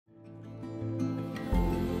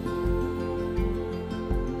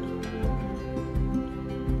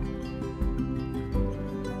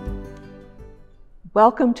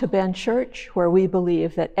Welcome to Ben Church, where we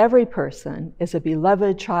believe that every person is a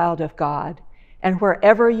beloved child of God, and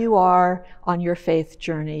wherever you are on your faith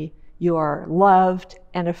journey, you are loved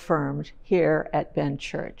and affirmed here at Ben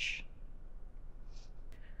Church.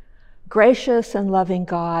 Gracious and loving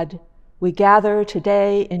God, we gather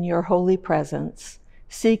today in your holy presence,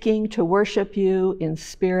 seeking to worship you in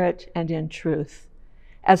spirit and in truth.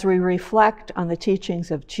 As we reflect on the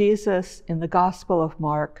teachings of Jesus in the Gospel of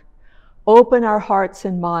Mark, open our hearts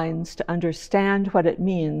and minds to understand what it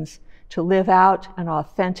means to live out an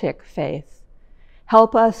authentic faith.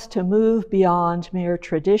 Help us to move beyond mere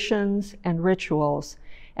traditions and rituals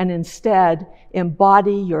and instead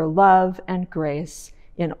embody your love and grace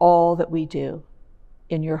in all that we do.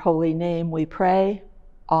 In your holy name we pray.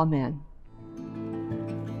 Amen.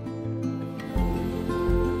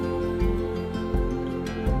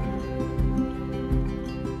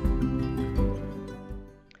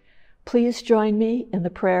 Please join me in the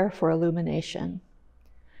prayer for illumination.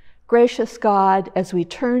 Gracious God, as we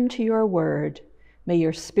turn to your word, may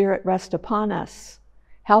your Spirit rest upon us.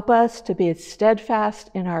 Help us to be steadfast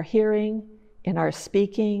in our hearing, in our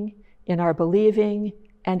speaking, in our believing,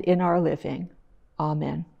 and in our living.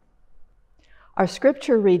 Amen. Our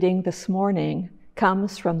scripture reading this morning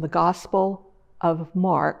comes from the Gospel of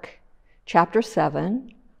Mark, chapter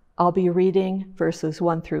 7. I'll be reading verses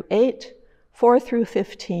 1 through 8, 4 through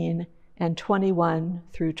 15, and 21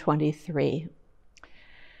 through 23.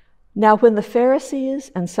 Now when the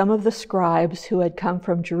Pharisees and some of the scribes who had come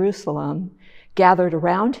from Jerusalem gathered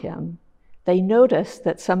around him, they noticed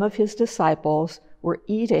that some of his disciples were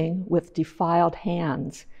eating with defiled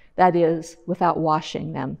hands, that is, without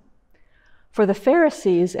washing them. For the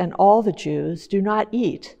Pharisees and all the Jews do not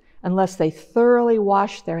eat unless they thoroughly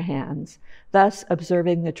wash their hands, thus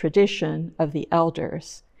observing the tradition of the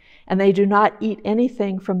elders. And they do not eat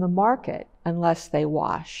anything from the market unless they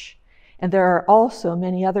wash. And there are also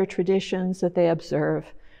many other traditions that they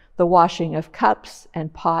observe, the washing of cups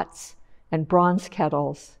and pots and bronze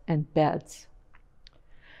kettles and beds.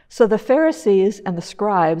 So the Pharisees and the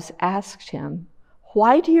scribes asked him,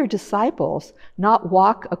 "Why do your disciples not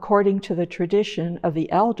walk according to the tradition of the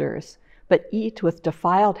elders, but eat with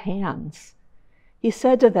defiled hands?" He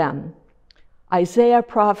said to them, "Isaiah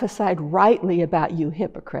prophesied rightly about you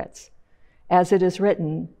hypocrites. As it is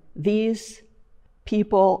written, these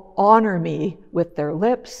people honor me with their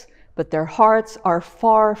lips, but their hearts are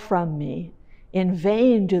far from me. In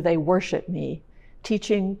vain do they worship me,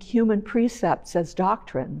 teaching human precepts as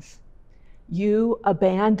doctrines. You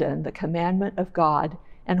abandon the commandment of God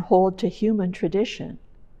and hold to human tradition."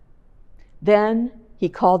 Then he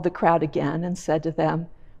called the crowd again and said to them,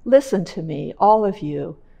 "Listen to me, all of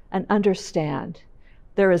you, and understand.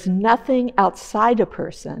 There is nothing outside a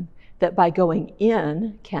person that by going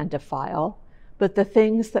in can defile, but the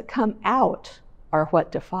things that come out are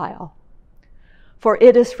what defile. For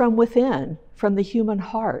it is from within, from the human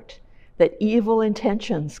heart, that evil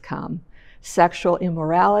intentions come: sexual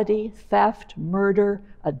immorality, theft, murder,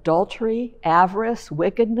 adultery, avarice,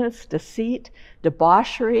 wickedness, deceit,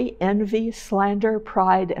 debauchery, envy, slander,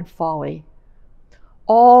 pride, and folly.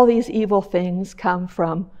 All these evil things come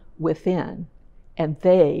from within, and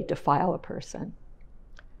they defile a person."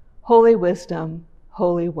 Holy wisdom,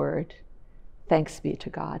 holy word. Thanks be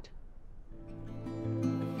to God.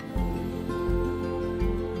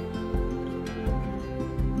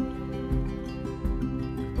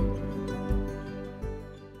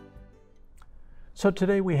 So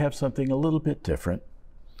today we have something a little bit different.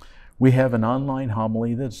 We have an online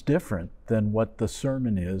homily that's different than what the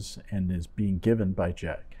sermon is and is being given by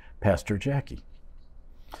Pastor Jackie.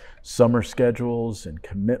 Summer schedules and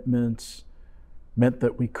commitments meant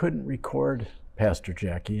that we couldn't record Pastor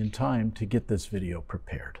Jackie in time to get this video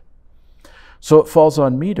prepared. So it falls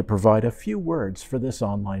on me to provide a few words for this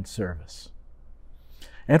online service.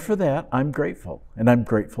 And for that, I'm grateful, and I'm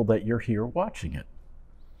grateful that you're here watching it.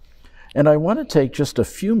 And I want to take just a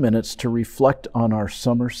few minutes to reflect on our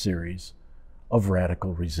summer series of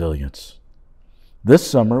Radical Resilience. This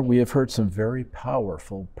summer, we have heard some very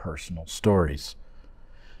powerful personal stories.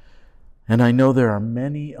 And I know there are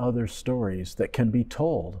many other stories that can be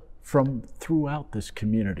told from throughout this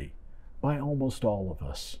community by almost all of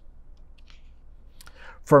us.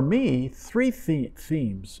 For me, three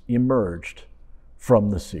themes emerged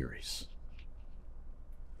from the series: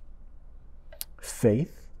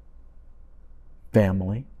 faith,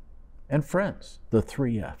 family, and friends, the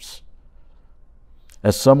 3 F's.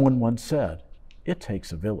 As someone once said, it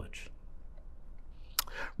takes a village.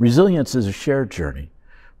 Resilience is a shared journey.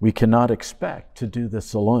 We cannot expect to do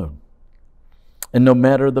this alone. And no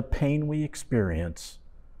matter the pain we experience,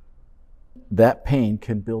 that pain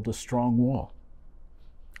can build a strong wall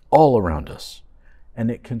all around us,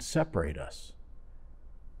 and it can separate us.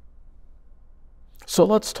 So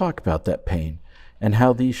let's talk about that pain and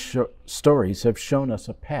how these stories have shown us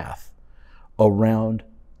a path around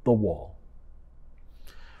the wall.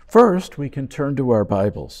 First, we can turn to our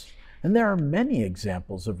Bibles, and there are many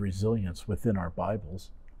examples of resilience within our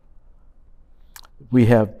Bibles. We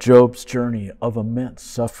have Job's journey of immense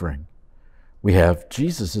suffering. We have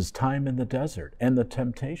Jesus' time in the desert and the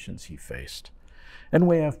temptations he faced. And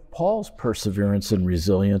we have Paul's perseverance and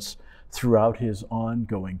resilience throughout his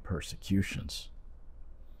ongoing persecutions.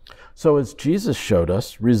 So as Jesus showed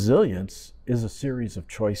us, resilience is a series of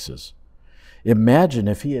choices. Imagine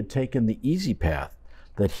if he had taken the easy path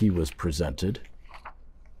that he was presented.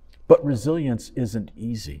 But resilience isn't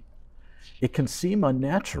easy. It can seem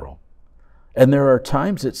unnatural. And there are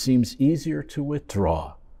times it seems easier to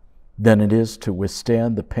withdraw than it is to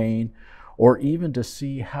withstand the pain or even to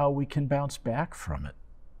see how we can bounce back from it.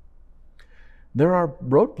 There are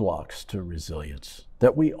roadblocks to resilience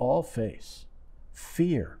that we all face: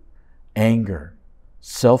 fear, anger,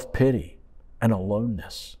 self-pity, and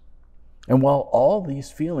aloneness. And while all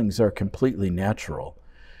these feelings are completely natural,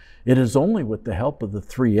 it is only with the help of the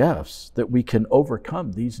 3 F's that we can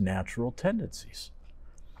overcome these natural tendencies.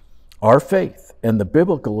 Our faith and the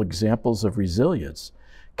biblical examples of resilience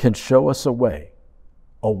can show us a way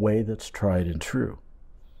that's tried and true.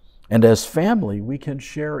 And as family, we can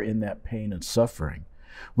share in that pain and suffering.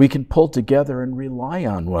 We can pull together and rely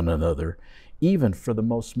on one another, even for the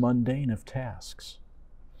most mundane of tasks.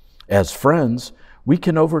 As friends, we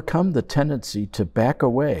can overcome the tendency to back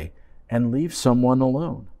away and leave someone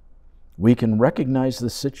alone. We can recognize the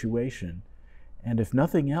situation and, if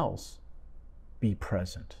nothing else, be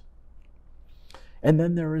present. And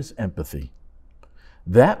then there is empathy.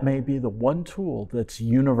 That may be the one tool that's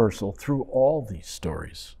universal through all these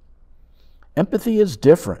stories. Empathy is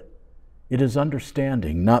different. It is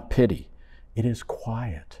understanding, not pity. It is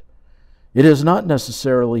quiet. It is not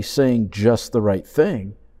necessarily saying just the right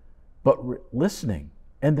thing, but listening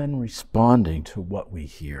and then responding to what we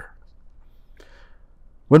hear.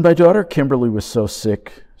 When my daughter Kimberly was so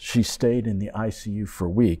sick, she stayed in the ICU for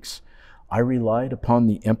weeks, I relied upon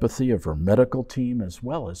the empathy of her medical team as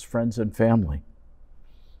well as friends and family.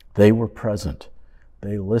 They were present.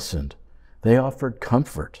 They listened. They offered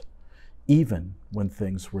comfort, even when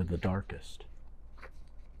things were the darkest.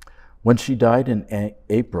 When she died in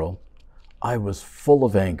April, I was full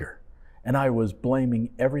of anger, and I was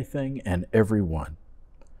blaming everything and everyone.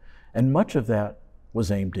 And much of that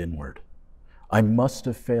was aimed inward. I must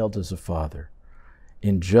have failed as a father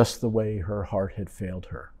in just the way her heart had failed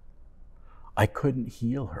her. I couldn't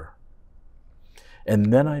heal her.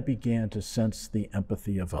 And then I began to sense the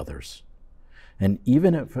empathy of others. And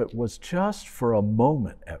even if it was just for a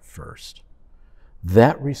moment at first,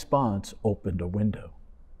 that response opened a window.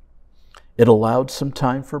 It allowed some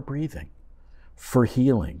time for breathing, for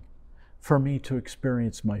healing, for me to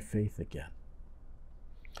experience my faith again.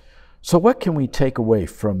 So what can we take away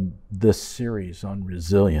from this series on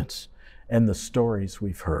resilience and the stories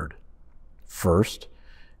we've heard? First,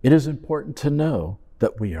 it is important to know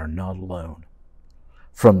that we are not alone.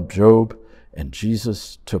 From Job and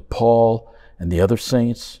Jesus to Paul and the other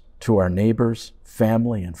saints, to our neighbors,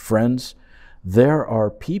 family, and friends, there are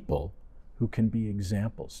people who can be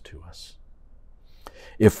examples to us.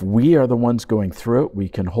 If we are the ones going through it, we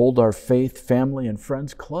can hold our faith, family, and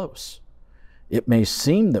friends close. It may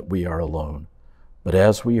seem that we are alone, but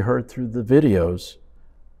as we heard through the videos,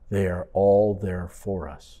 they are all there for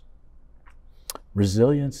us.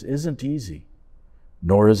 Resilience isn't easy,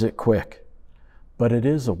 nor is it quick, but it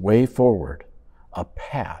is a way forward, a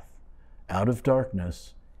path out of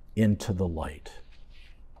darkness into the light.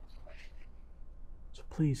 So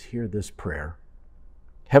please hear this prayer.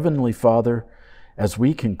 Heavenly Father, as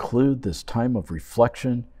we conclude this time of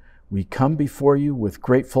reflection, we come before you with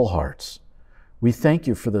grateful hearts. We thank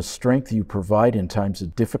you for the strength you provide in times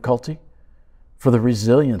of difficulty, for the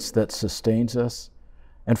resilience that sustains us,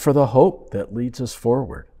 and for the hope that leads us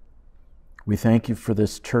forward. We thank you for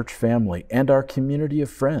this church family and our community of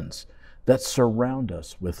friends that surround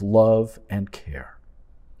us with love and care.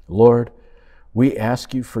 Lord, we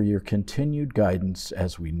ask you for your continued guidance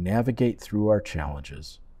as we navigate through our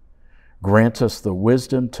challenges. Grant us the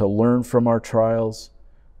wisdom to learn from our trials,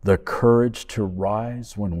 the courage to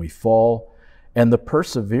rise when we fall, and the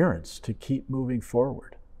perseverance to keep moving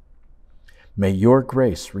forward. May your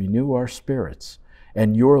grace renew our spirits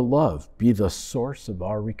and your love be the source of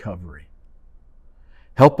our recovery.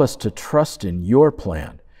 Help us to trust in your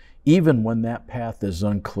plan, even when that path is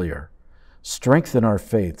unclear, Strengthen our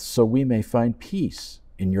faith so we may find peace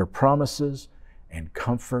in your promises and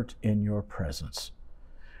comfort in your presence.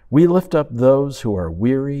 We lift up those who are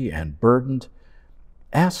weary and burdened,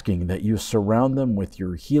 asking that you surround them with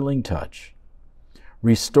your healing touch.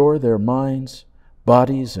 Restore their minds,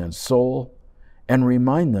 bodies, and soul, and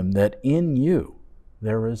remind them that in you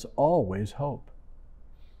there is always hope.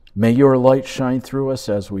 May your light shine through us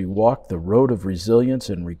as we walk the road of resilience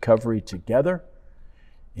and recovery together.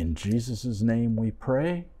 In Jesus' name we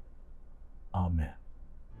pray. Amen.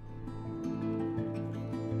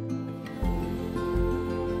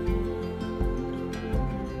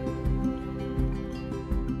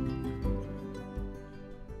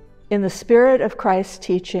 In the spirit of Christ's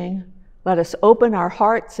teaching, let us open our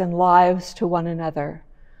hearts and lives to one another.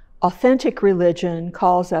 Authentic religion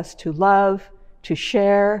calls us to love, to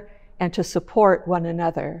share, and to support one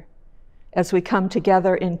another. As we come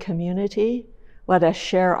together in community, let us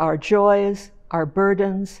share our joys, our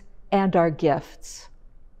burdens, and our gifts,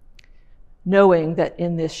 knowing that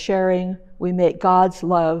in this sharing we make God's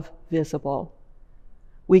love visible.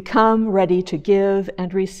 We come ready to give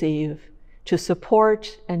and receive, to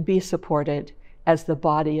support and be supported as the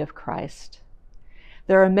body of Christ.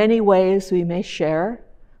 There are many ways we may share.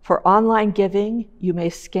 For online giving, you may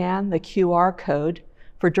scan the QR code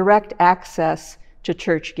for direct access to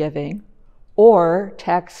church giving, or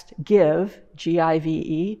text GIVE,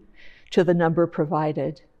 G-I-V-E, to the number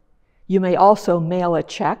provided. You may also mail a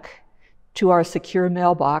check to our secure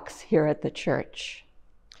mailbox here at the church.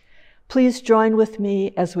 Please join with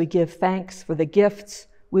me as we give thanks for the gifts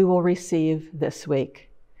we will receive this week.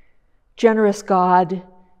 Generous God,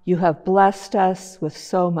 you have blessed us with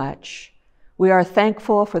so much. We are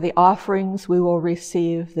thankful for the offerings we will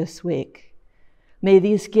receive this week. May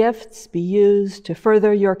these gifts be used to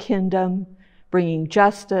further your kingdom, bringing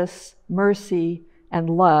justice, mercy, and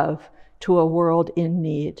love to a world in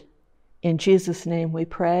need. In Jesus' name we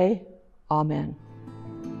pray. Amen.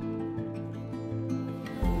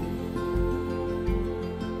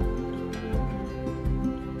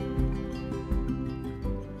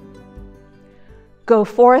 Go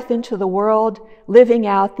forth into the world, living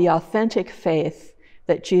out the authentic faith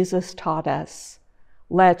that Jesus taught us.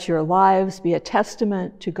 Let your lives be a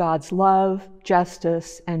testament to God's love,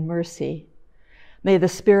 justice, and mercy. May the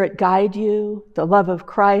Spirit guide you, the love of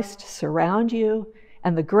Christ surround you,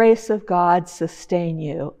 and the grace of God sustain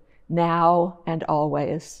you, now and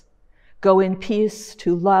always. Go in peace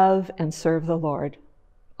to love and serve the Lord.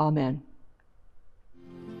 Amen.